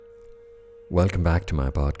Welcome back to my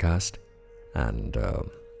podcast, and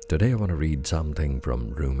today I want to read something from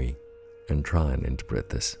Rumi and try and interpret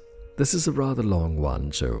this. This is a rather long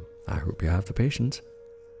one, so I hope you have the patience.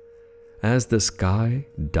 As the sky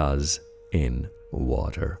does in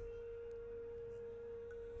water.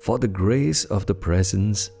 For the grace of the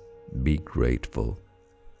presence, be grateful.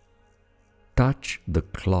 Touch the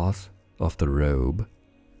cloth of the robe,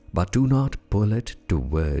 but do not pull it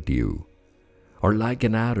toward you, or like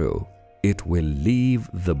an arrow, it will leave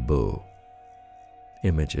the bow.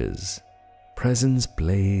 Images. Presence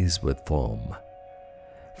plays with form,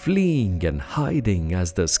 fleeing and hiding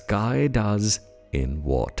as the sky does in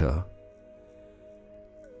water.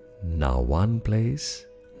 Now one place,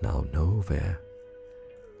 now nowhere.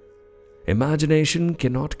 Imagination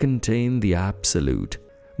cannot contain the absolute.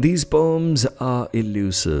 These poems are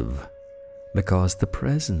elusive because the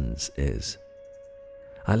presence is.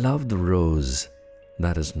 I love the rose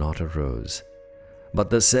that is not a rose. But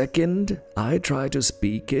the second I try to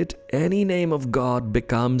speak it, any name of God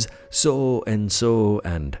becomes so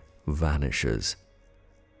and vanishes.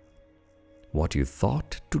 What you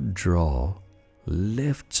thought to draw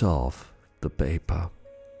lifts off the paper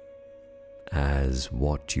as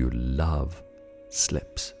what you love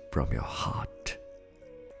slips from your heart.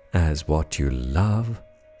 As what you love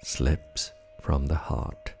slips from the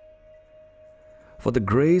heart. For the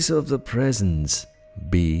grace of the presence,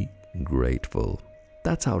 be grateful.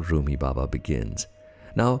 That's how Rumi Baba begins.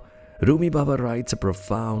 Now, Rumi Baba writes a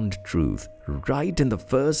profound truth right in the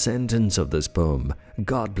first sentence of this poem.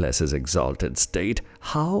 God bless his exalted state.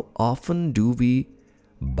 How often do we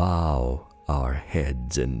bow our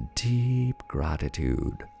heads in deep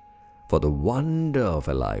gratitude for the wonder of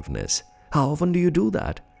aliveness? How often do you do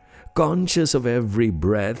that? Conscious of every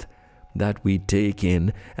breath that we take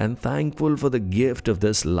in and thankful for the gift of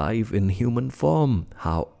this life in human form.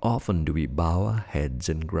 How often do we bow our heads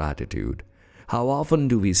in gratitude? How often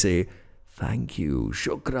do we say, thank you,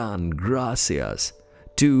 shukran, gracias,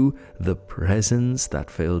 to the presence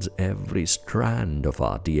that fills every strand of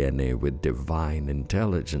our DNA with divine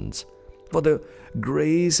intelligence? For the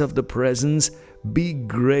grace of the presence, be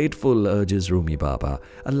grateful, urges Rumi Baba.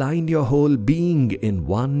 Align your whole being in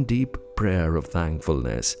one deep prayer of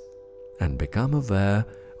thankfulness and become aware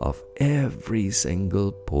of every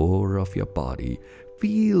single pore of your body.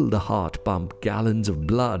 Feel the heart pump gallons of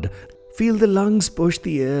blood. Feel the lungs push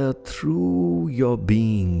the air through your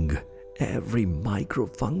being. Every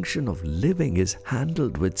micro-function of living is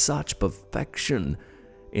handled with such perfection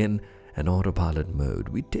in an autopilot mode.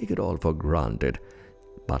 We take it all for granted.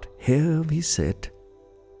 But here we sit,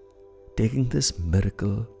 taking this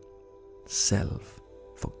miracle self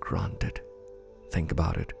for granted. Think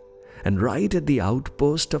about it. And right at the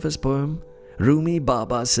outpost of his poem, Rumi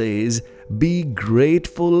Baba says, be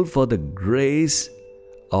grateful for the grace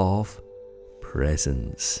of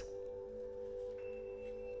presence.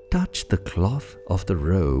 Touch the cloth of the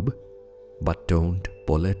robe, but don't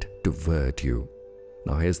pull it toward you.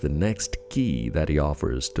 Now here's the next key that he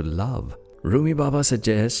offers to love. Rumi Baba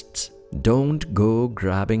suggests, don't go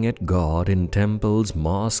grabbing at God in temples,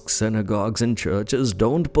 mosques, synagogues, and churches.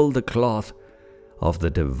 Don't pull the cloth of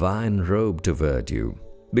the divine robe toward you,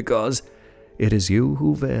 because it is you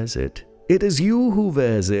who wears it. It is you who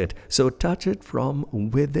wears it. So touch it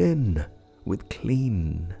from within with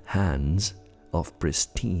clean hands of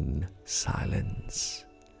pristine silence.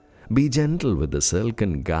 Be gentle with the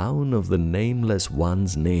silken gown of the nameless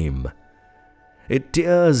one's name. It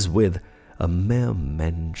tears with a mere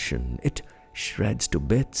mention. It shreds to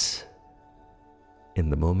bits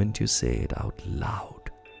in the moment you say it out loud.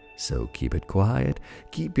 So keep it quiet.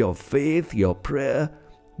 Keep your faith, your prayer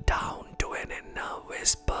down to an inner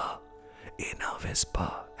whisper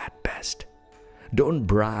at best. Don't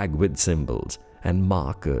brag with symbols and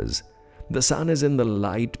markers. The sun is in the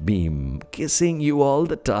light beam, kissing you all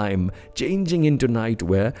the time, changing into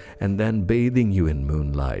nightwear and then bathing you in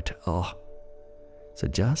moonlight. So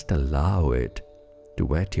just allow it to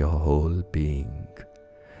wet your whole being.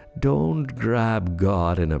 Don't grab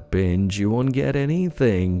God in a pinch. You won't get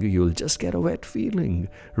anything. You'll just get a wet feeling.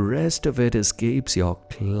 Rest of it escapes your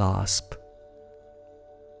clasp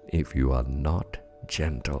if you are not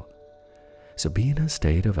gentle. So be in a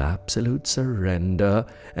state of absolute surrender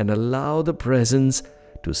and allow the presence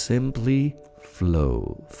to simply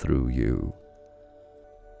flow through you.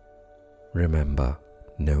 Remember,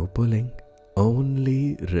 no pulling.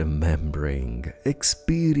 Only remembering,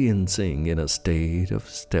 experiencing in a state of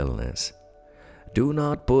stillness. Do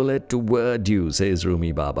not pull it toward you, says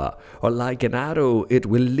Rumi Baba, or like an arrow, it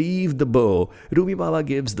will leave the bow. Rumi Baba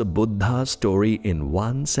gives the Buddha story in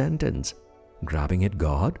one sentence. Grabbing at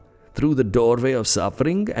God, through the doorway of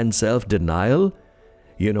suffering and self-denial.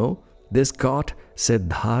 This got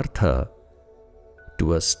Siddhartha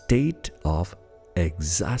to a state of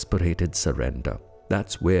exasperated surrender.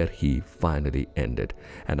 That's where he finally ended.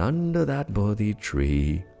 And under that Bodhi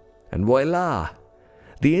tree, and voila!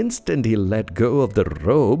 The instant he let go of the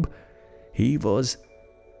robe he was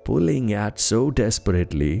pulling at so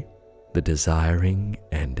desperately, the desiring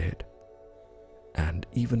ended. And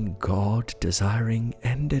even God desiring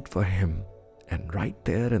ended for him. And right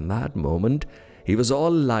there in that moment, he was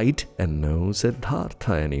all light and no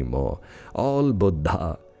Siddhartha anymore. All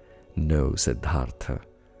Buddha, no Siddhartha.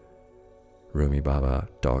 Rumi Baba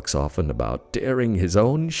talks often about tearing his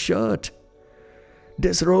own shirt,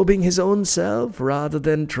 disrobing his own self rather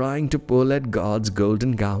than trying to pull at God's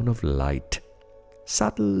golden gown of light.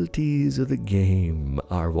 Subtleties of the game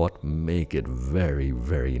are what make it very,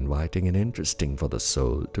 very inviting and interesting for the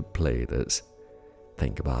soul to play this.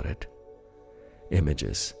 Think about it.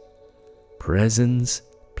 Images. Presence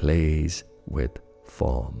plays with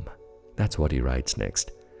form. That's what he writes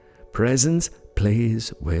next. Presence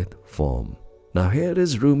plays with form. Now here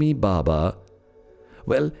is Rumi Baba.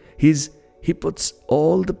 Well, he puts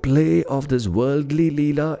all the play of this worldly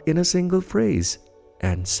Leela in a single phrase,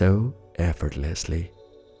 and so effortlessly.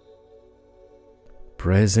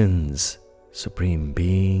 Presence, Supreme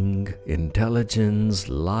Being, intelligence,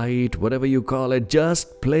 light, whatever you call it,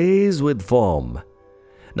 just plays with form.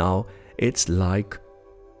 Now, it's like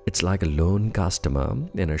a lone customer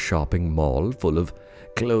in a shopping mall full of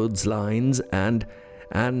clotheslines and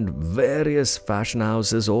various fashion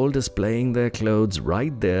houses all displaying their clothes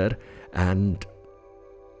right there, and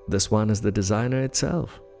this one is the designer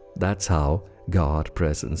itself. That's how God,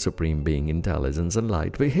 Presence, Supreme Being, Intelligence and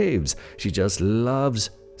Light behaves. She just loves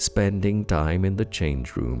spending time in the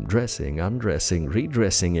change room, dressing, undressing,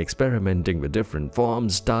 redressing, experimenting with different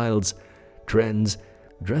forms, styles, trends,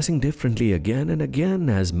 dressing differently again and again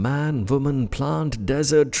as man, woman, plant,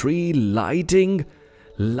 desert, tree, lightning,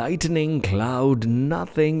 cloud,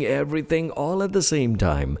 nothing, everything, all at the same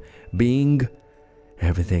time, being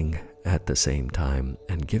everything at the same time,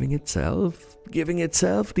 and giving itself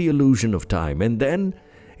the illusion of time. And then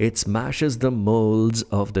it smashes the molds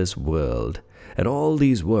of this world and all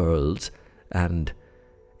these worlds, and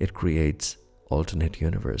it creates alternate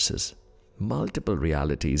universes, multiple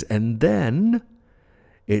realities, and then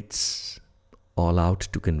it's all out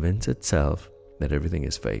to convince itself that everything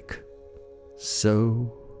is fake.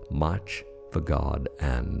 So much for God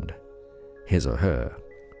and his or her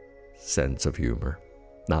sense of humor.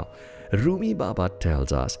 Now, Rumi Baba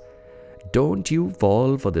tells us, don't you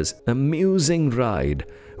fall for this amusing ride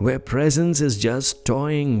where presence is just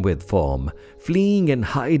toying with form, fleeing and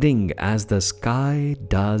hiding as the sky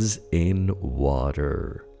does in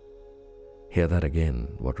water. Hear that again,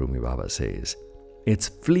 what Rumi Baba says. It's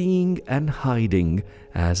fleeing and hiding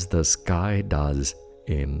as the sky does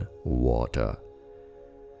in water.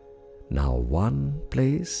 Now one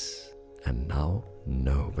place and now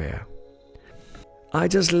nowhere. I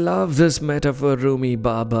just love this metaphor, Rumi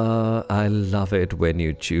Baba. I love it when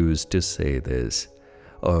you choose to say this.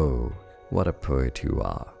 Oh, what a poet you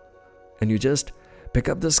are. And you just pick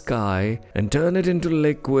up the sky and turn it into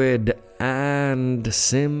liquid and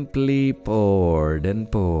simply poured and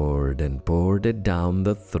poured and poured it down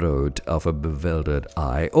the throat of a bewildered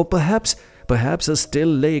eye. Or perhaps a still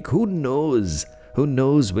lake. Who knows? Who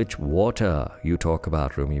knows which water you talk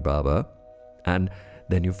about, Rumi Baba? And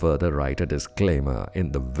then you further write a disclaimer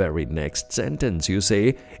in the very next sentence. You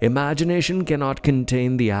say, imagination cannot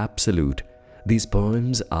contain the absolute. These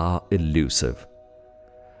poems are elusive.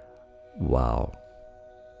 Wow.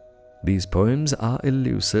 These poems are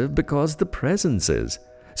elusive because the presence is.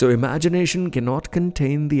 So imagination cannot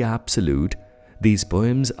contain the absolute. These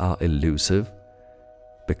poems are elusive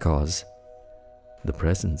because the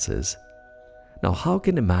presence is. Now, how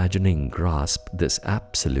can imagining grasp this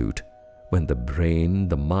absolute when the brain,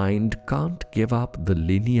 the mind can't give up the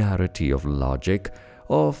linearity of logic,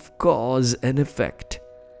 of cause and effect?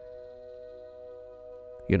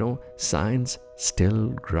 Science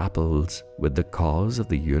still grapples with the cause of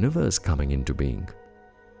the universe coming into being.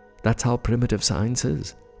 That's how primitive science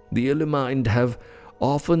is. The Illumined have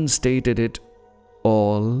often stated it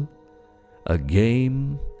all a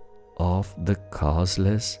game of the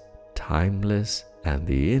causeless, timeless, and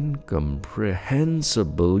the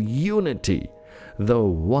incomprehensible unity, the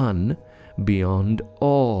one beyond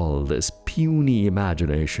all this puny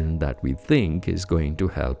imagination that we think is going to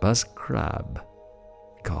help us grab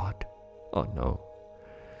God. Oh no.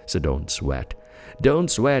 So don't sweat. Don't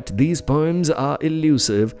sweat. These poems are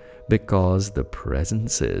elusive because the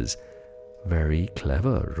presence is. Very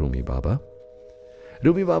clever, Rumi Baba.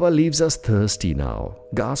 Rumi Baba leaves us thirsty now,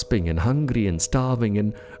 gasping and hungry and starving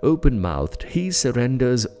and open-mouthed. He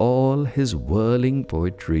surrenders all his whirling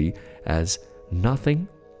poetry as nothing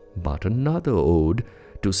but another ode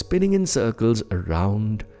to spinning in circles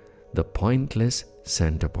around the pointless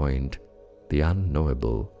center point, the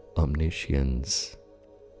unknowable omniscience,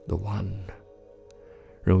 the One.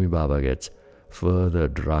 Rumi Baba gets further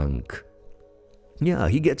drunk. Yeah,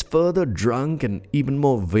 he gets further drunk and even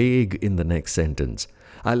more vague in the next sentence.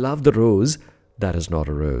 I love the rose that is not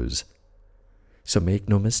a rose. So make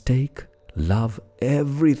no mistake, love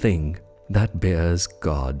everything that bears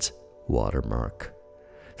God's watermark.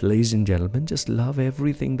 Ladies and gentlemen, just love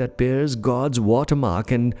everything that bears God's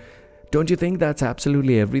watermark. And don't you think that's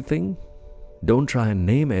absolutely everything? Don't try and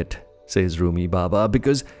name it, says Rumi Baba,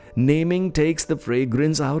 because naming takes the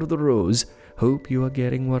fragrance out of the rose. Hope you are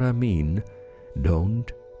getting what I mean.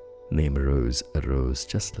 Don't name a rose.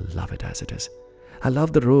 Just love it as it is. I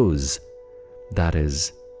love the rose that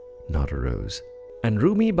is not a rose. And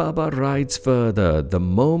Rumi Baba writes further, the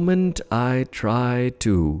moment I try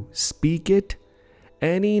to speak it,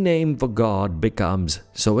 any name for God becomes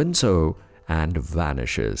so-and-so and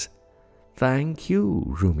vanishes. Thank you,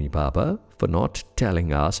 Rumi Baba, for not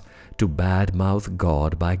telling us to badmouth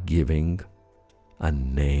God by giving a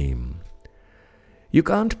name. You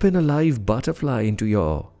can't pin a live butterfly into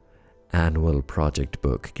your annual project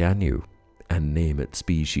book, can you? And name it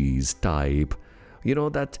species, type. You know,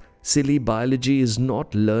 that silly biology is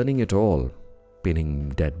not learning at all. Pinning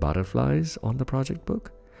dead butterflies on the project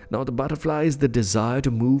book? Now, the butterfly is the desire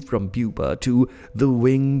to move from pupa to the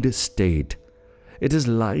winged state. It is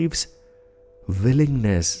life's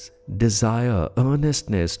willingness, desire,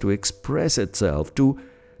 earnestness to express itself, to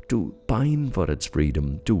pine for its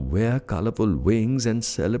freedom, to wear colorful wings and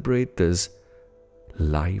celebrate this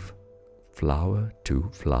life, flower to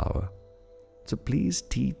flower. So please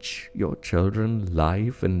teach your children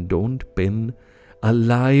life and don't pin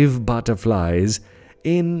alive butterflies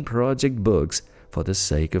in project books for the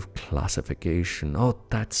sake of classification. Oh,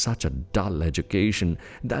 that's such a dull education.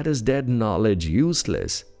 That is dead knowledge,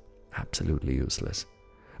 useless. Absolutely useless.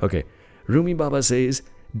 Okay, Rumi Baba says,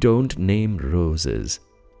 don't name roses.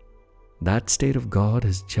 That state of God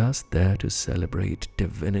is just there to celebrate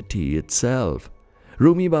divinity itself.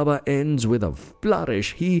 Rumi Baba ends with a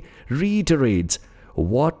flourish. He reiterates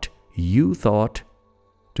what you thought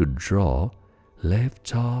to draw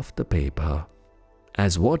lifts off the paper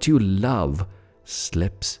as what you love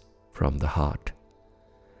slips from the heart.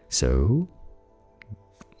 So,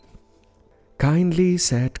 kindly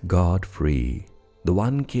set God free, the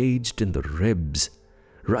one caged in the ribs,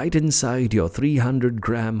 right inside your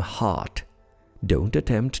 300-gram heart. Don't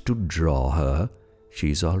attempt to draw her.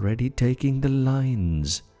 She's already taking the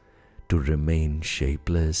lines to remain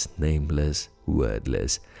shapeless, nameless,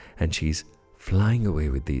 wordless. And she's flying away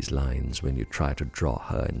with these lines when you try to draw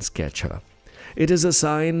her and sketch her. It is a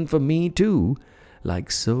sign for me too,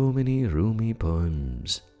 like so many Rumi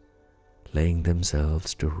poems, laying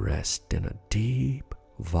themselves to rest in a deep,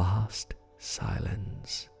 vast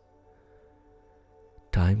silence.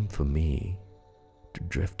 Time for me to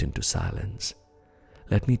drift into silence.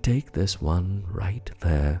 Let me take this one right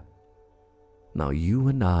there. Now you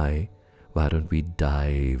and I, why don't we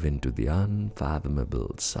dive into the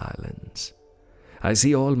unfathomable silence? I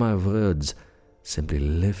see all my words simply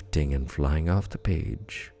lifting and flying off the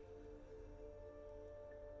page,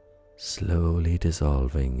 slowly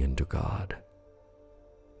dissolving into God,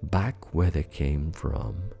 back where they came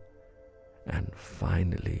from, and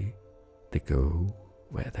finally they go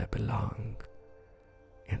where they belong,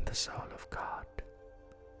 in the soul of God.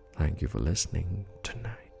 Thank you for listening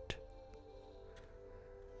tonight.